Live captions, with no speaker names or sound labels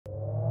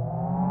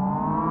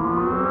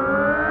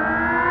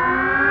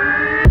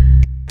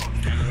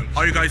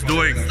How are you guys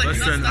doing?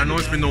 Listen, I know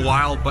it's been a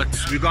while, but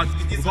we got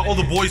all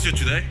the boys here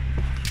today.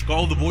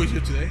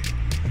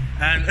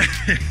 And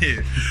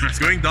it's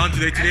going down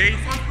today.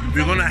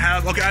 We're gonna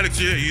have, okay, Alex,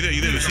 you there,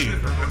 you see.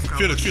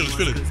 Feel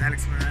it.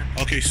 Alex,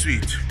 okay,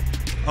 sweet.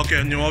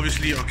 Okay, and you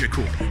obviously, okay,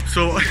 cool.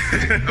 So,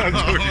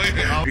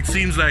 it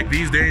seems like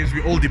these days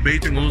we're all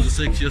debating on the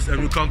sexiest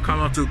and we can't come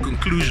up to a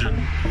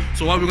conclusion.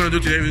 So what we're gonna do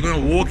today, we're gonna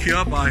walk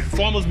here by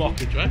Farmers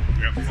Market, right?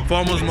 Yeah.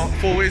 Farmers Market,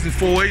 4 ways,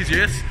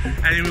 yes.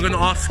 And then we're gonna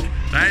ask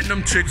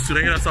random chicks to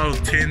rate us out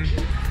of 10.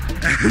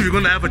 And we're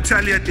gonna have a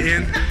tally at the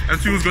end and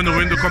see who's gonna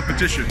win the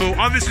competition. So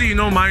obviously you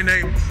know my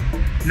name,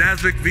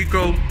 Naisvic,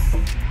 Vico.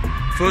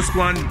 First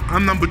one,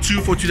 I'm number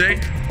 2 for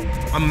today.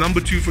 So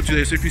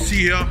if you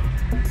see here,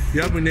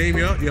 you have my name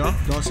here, yeah,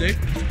 Darcy.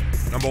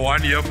 Number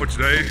 1 here for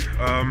today.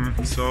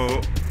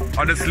 So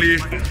honestly,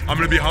 I'm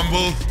gonna be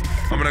humble.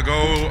 I'm gonna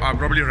go, I'm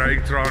probably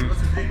ranked around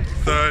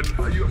 3rd.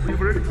 You've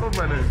already told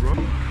my name, bro.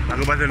 I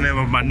go by the name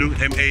of Manu,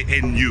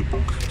 M-A-N-U.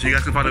 So you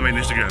guys can follow me on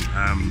Instagram.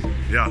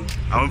 Yeah,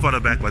 I won't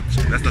follow back, but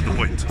that's not the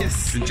point.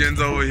 Yes.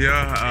 Vincenzo over here.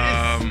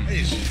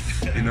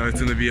 You know, it's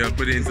gonna be a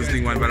pretty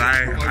interesting one, but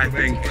I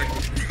think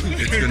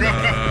it's gonna,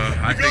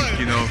 I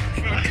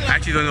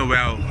actually don't know where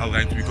I'll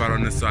rank, to be quite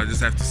honest, so I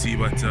just have to see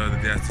what the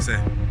day has to say.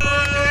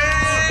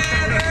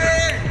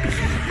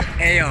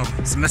 Hey yo,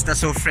 it's Mr.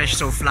 So Fresh,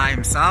 So Fly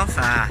himself.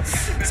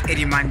 It's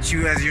Eddie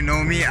Manchu, as you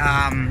know me.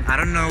 I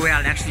don't know where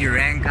I'll actually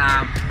rank,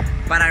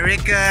 but I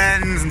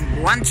reckon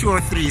 1, 2,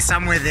 or 3,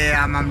 somewhere there.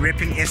 I'm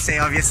repping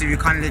SA. Obviously, we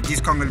can't let these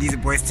Congolese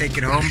boys take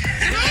it home.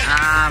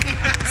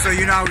 So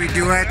you know how we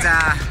do it.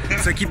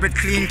 So keep it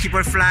clean, keep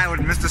it fly with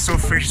Mr. So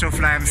Fresh, So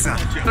Fly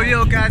himself. So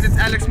yo guys, it's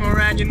Alex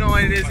Moran. You know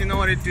what it is, you know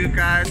what it do,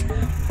 guys.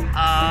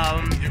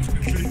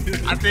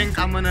 I think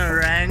I'm gonna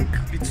rank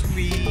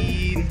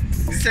between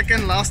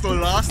second last or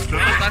last.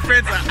 My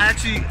friends are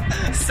actually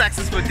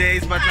sexist for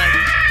days, but like,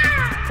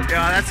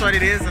 yeah, that's what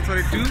it is, that's what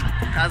it do.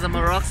 Guys, I'm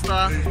a rock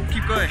star.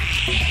 Keep going.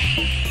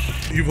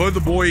 You've heard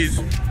the boys.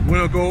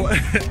 We're gonna go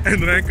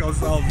and rank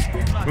ourselves.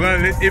 We're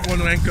gonna let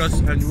everyone rank us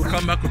and we'll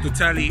come back with the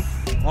tally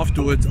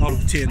afterwards out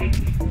of 10.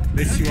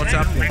 Let's see what's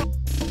happening.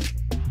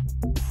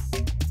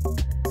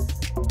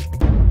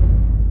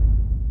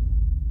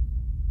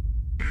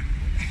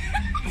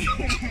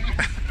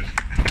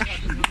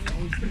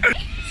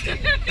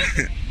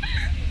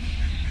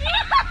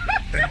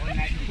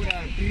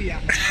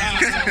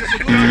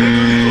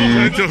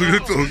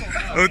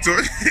 Don't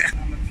talk.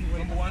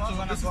 Number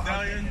 1,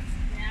 Stallion,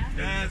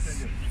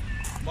 Nas,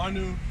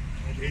 Manu,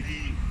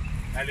 Eddie,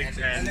 Alex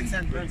and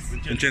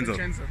Vincenzo.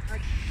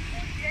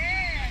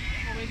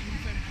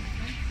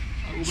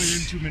 Over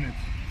in 2 minutes.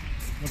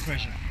 No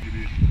pressure.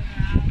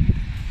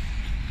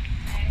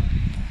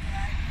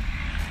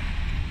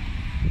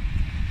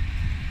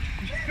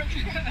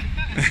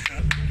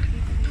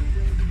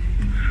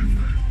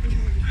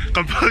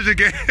 Composure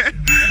again.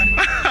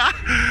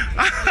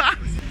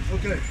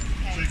 Okay.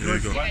 So there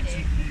we go. 1,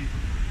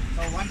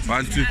 2, 3.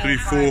 1, 2, 3,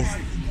 4,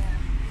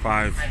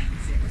 5,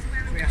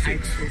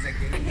 6.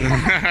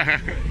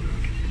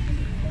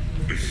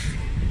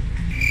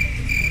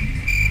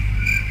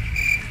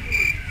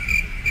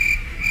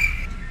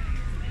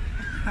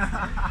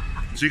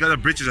 So you got the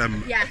britches,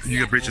 yes, you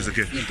got britches,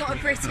 okay. You've got a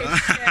British.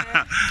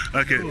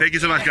 Okay, thank you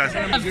so much, guys.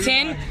 Of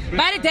 10,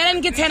 but it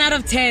didn't get 10 out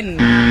of 10.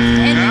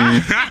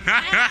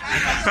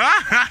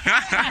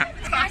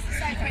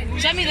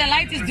 Show me the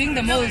light is doing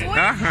the most. This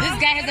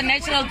guy has a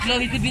natural glow.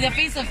 He could be the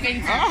face of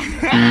fame.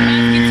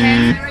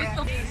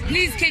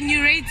 Please, can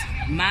you rate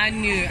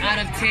Manu out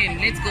of 10?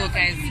 Let's go,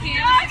 guys.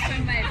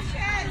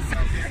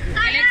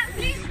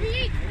 Please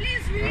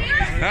read.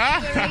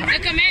 The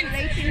comment.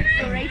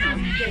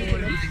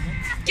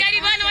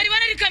 What do you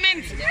want to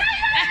comment?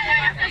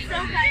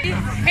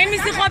 Hey,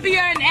 Mr. Hobby,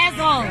 you're an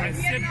asshole.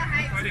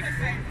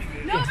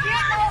 No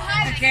beard, no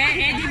height.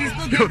 Okay, Eddie, we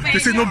still don't pay. They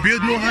say no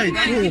beard, no height. Oh,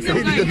 Eddie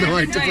got no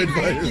height.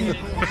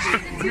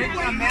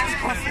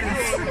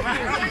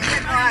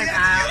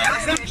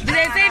 Did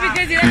they say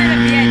because you don't have a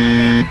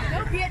beard? No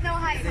beard, no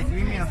height.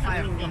 Give me a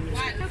 5.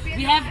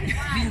 We have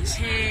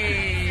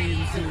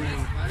Vincenzo.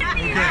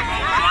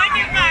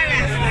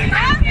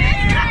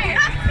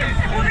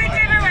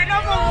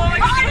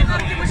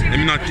 Let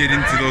me not get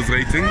into those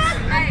ratings. You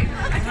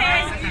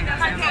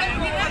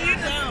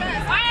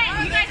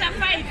guys are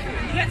 5.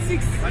 You got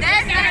 6. That's 6.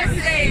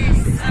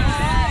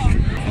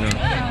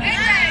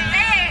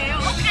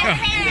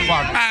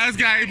 This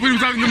guy, put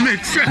himself in the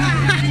mix. So,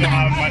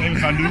 my name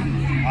is Manu.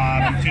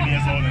 I'm 10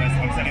 years old and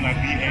I'm selling my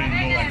BA in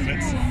low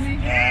outfits.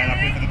 And I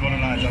play for the Golden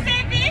Lions. Oh,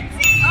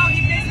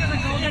 he plays for the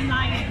Golden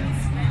Lions.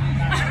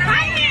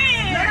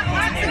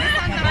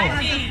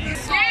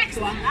 Next.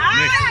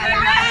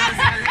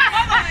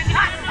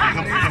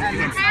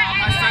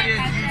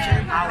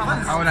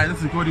 Oh, this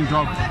is a recording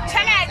job.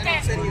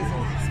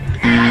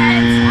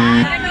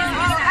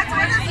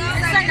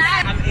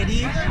 I'm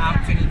Eddie,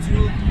 I'm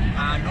 22,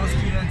 no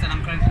students, and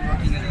I'm currently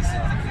working as a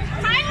sales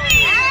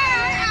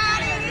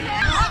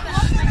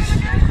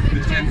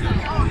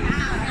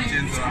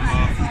Vincenzo, I'm a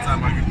full-time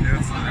market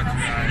player, so that's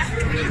where I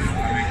make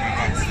my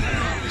bucks.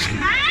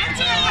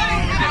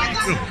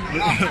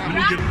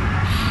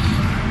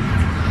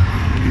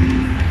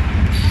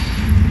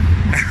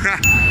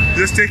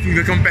 Just taking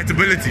the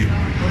compatibility. You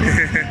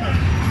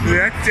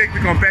have to take the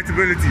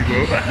compatibility,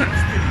 bro.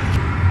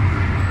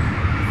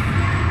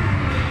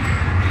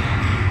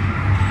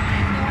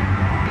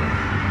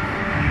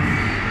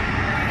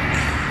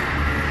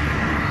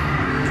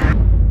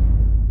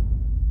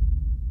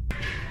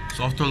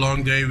 So after a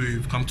long day,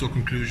 we've come to a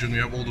conclusion. We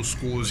have all the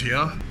scores here,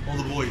 all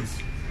the boys.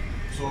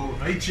 So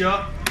right here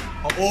are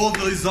all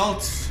the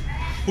results.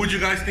 Who do you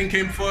guys think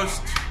came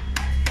first?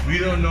 We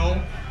don't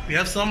know. We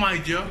have some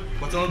idea,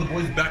 but none of the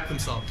boys backed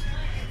themselves.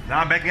 Nah,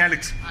 I'm backing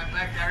Alex. I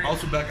backed Gary. I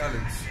also back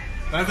Alex.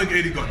 I think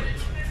 80 got it.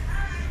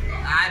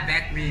 I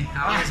back me.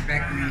 I always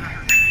back me.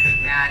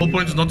 Yeah. The whole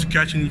point is not to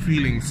catch any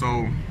feelings,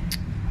 so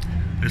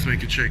let's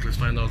make a check. Let's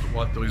find out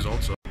what the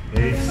results are.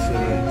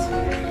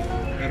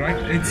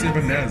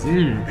 8-7 now.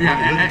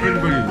 Yeah,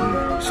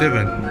 everybody.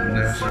 7.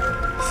 Yes.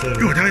 7.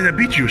 Yo, that I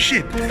beat you.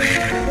 Shit. 7.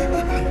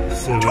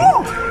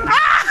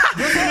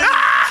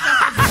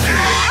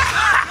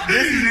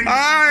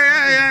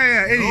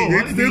 Yeah. Hey,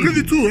 they're going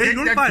to be 2. Hey,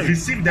 don't fight.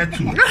 Receive that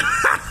too. Nah,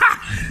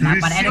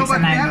 but Alex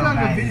and I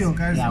know,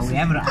 guys. Yeah, we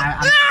have it.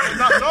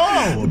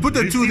 No! Put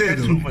the 2 there,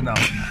 That though. 2 for now.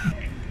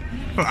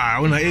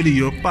 When I edit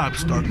your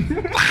pops, dog.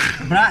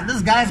 Bruh,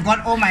 this guy's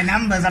got all my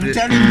numbers. I'm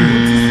telling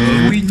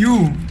you. We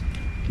knew.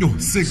 Yo,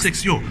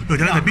 6. Yo,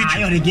 that I beat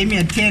you. They gave me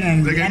a 10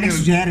 and They gave me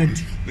Alex a- Jared.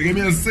 They gave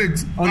me a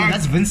 6. Oh, no,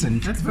 that's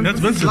Vincent. That's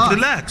Vincent.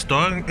 Relax,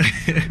 dog.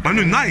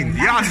 Manu 9.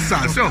 Yeah,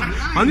 sir. So,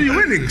 Manu, you're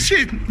winning.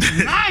 Shit.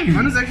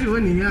 Manu's actually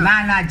winning, yeah.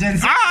 Nah,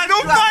 Jensen.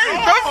 Don't fight.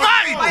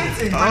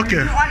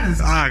 Okay. Guys.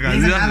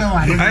 Here's another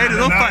one. I had it.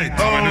 Don't fight.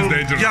 Manu's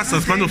dangerous. Yes, sir.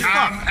 Manu, fuck.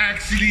 I'm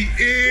actually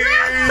in.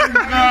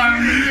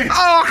 Oh,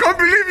 I can't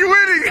believe you're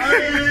winning.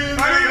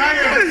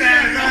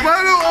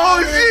 Manu,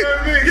 oh shit.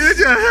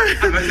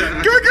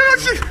 Get on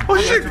shit. Oh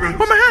shit.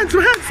 Oh, my hands,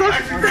 son.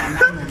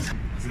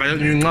 But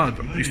you're not.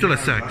 You're still a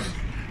sex.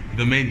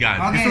 The main guy.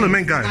 You're still the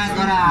main guy.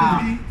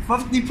 I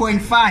got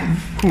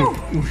 50.5. Cool.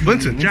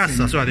 Vincent, yes,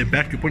 that's why they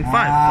backed you.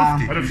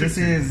 0.5. 50. This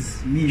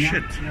is me.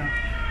 Shit.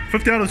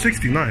 50 out of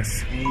 60,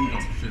 nice.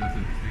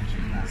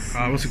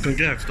 What's it?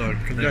 Congrats, dog.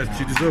 Congrats,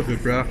 you deserve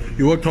it, bro.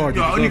 You worked hard.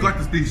 Yo, I only got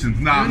distinctions.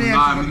 Nah,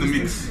 I'm in the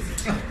mix.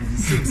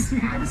 This is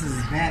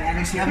bad.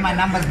 Alex, you have my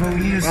numbers, bro. We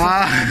need to see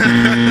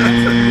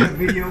the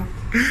video.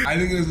 I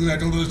think it's I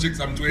told those chicks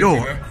I'm 20.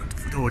 Yo,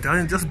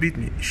 that just beat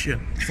me. Shit.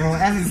 So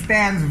as it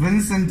stands,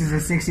 Vincent is the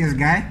sexiest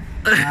guy,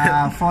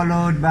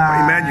 followed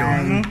by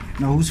Emmanuel.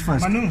 No, who's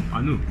first? Manu.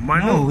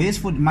 No, where's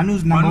for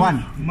Manu's number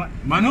one.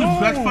 Manu's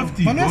like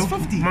 50. Manu's bro.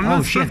 50.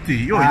 Manu's 50. Yo,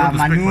 you don't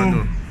respect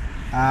Manu.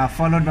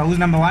 Followed by who's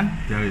number one?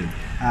 Darian.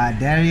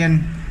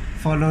 Darian,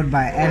 followed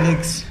by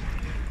Alex.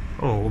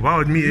 Oh,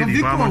 about me, Eddie.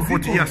 Vico, I'm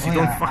 40 Vico. years. You Oh,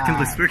 don't yeah, fucking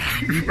respect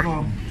me,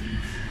 bro. Vico,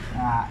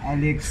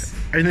 Alex,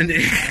 And then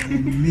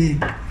and me.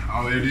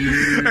 Oh, Eddie.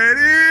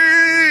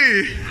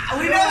 Eddie!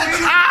 We know that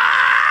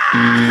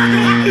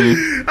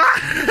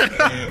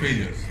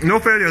No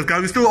failures,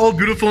 guys. We're still all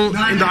beautiful in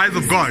the eyes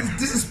of God.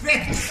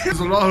 disrespect. There's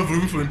a lot of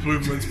room for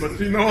improvements, but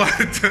you know what?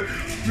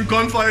 We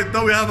can't fight.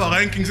 Now we have our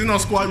rankings in our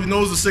squad. We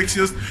know who's the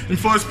sexiest. In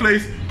first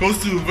place goes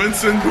to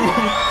Vincent,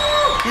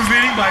 who's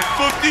leading by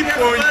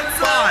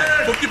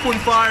 50.5.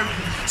 50.5.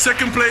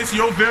 Second place,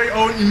 your very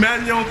own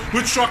Emmanuel,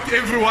 which shocked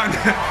everyone.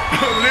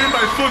 Leading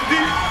by 50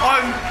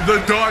 on the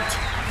dot.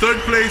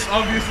 Third place,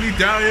 obviously,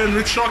 Darian,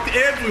 which shocked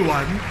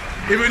everyone.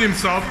 Even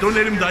himself, don't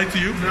let him die to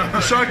you.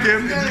 Shock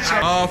him.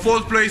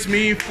 Fourth place,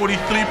 me,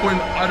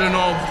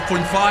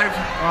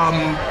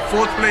 43.5.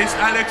 Fourth place,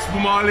 Alex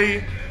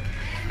Bumali,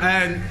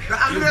 and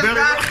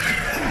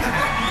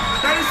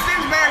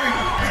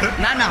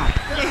No.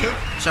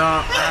 So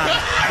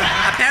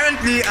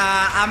apparently,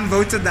 I'm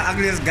voted the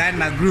ugliest guy in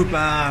my group.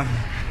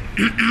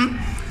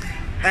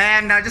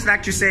 And I just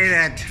like to say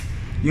that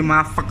you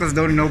motherfuckers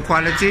don't know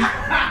quality. You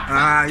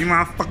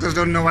motherfuckers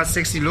don't know what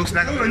sexy looks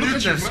like. Look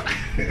at this.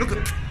 Look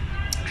at.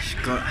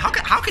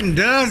 How can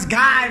this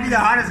guy be the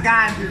hottest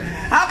guy?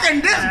 How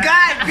can this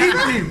guy beat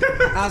me?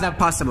 How's that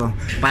possible?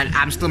 But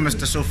I'm still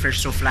Mr. So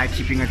Fresh, So Fly,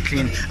 keeping it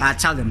clean.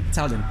 Tell them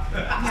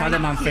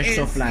I'm fresh,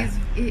 so fly.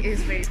 It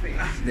is very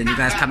fresh. Then you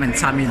guys come and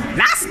tell me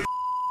last.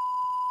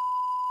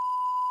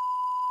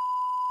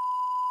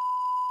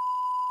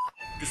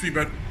 Just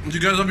feedback. If you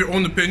guys have your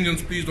own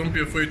opinions, please don't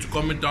be afraid to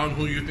comment down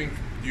who you think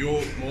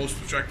your most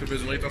attractive is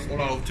and rate us all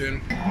out of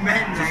 10.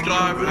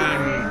 Subscribe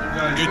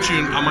and get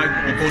tuned. I might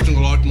be posting a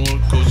lot more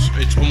because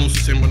it's almost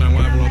the same when I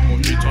want to have a lot more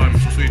free time.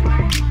 So sweet.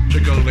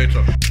 Check you out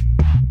later.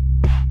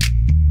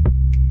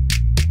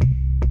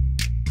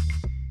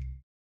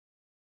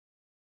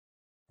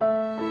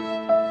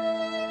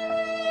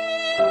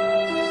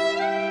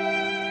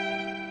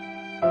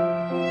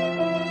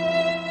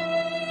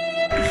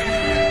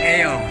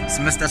 Ayo, it's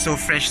Mr. So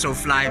Fresh, So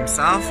Fly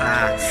himself.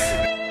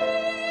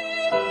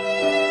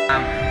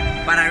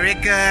 But I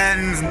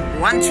reckon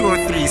 1, 2,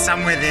 or 3,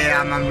 somewhere there.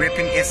 I'm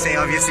repping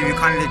SA. Obviously, we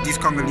can't let these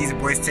Congolese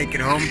boys take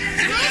it home.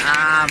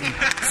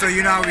 So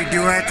you know how we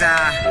do it.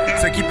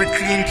 So keep it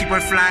clean, keep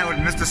it fly with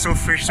Mr. So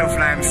Fresh, So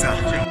Fly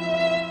himself.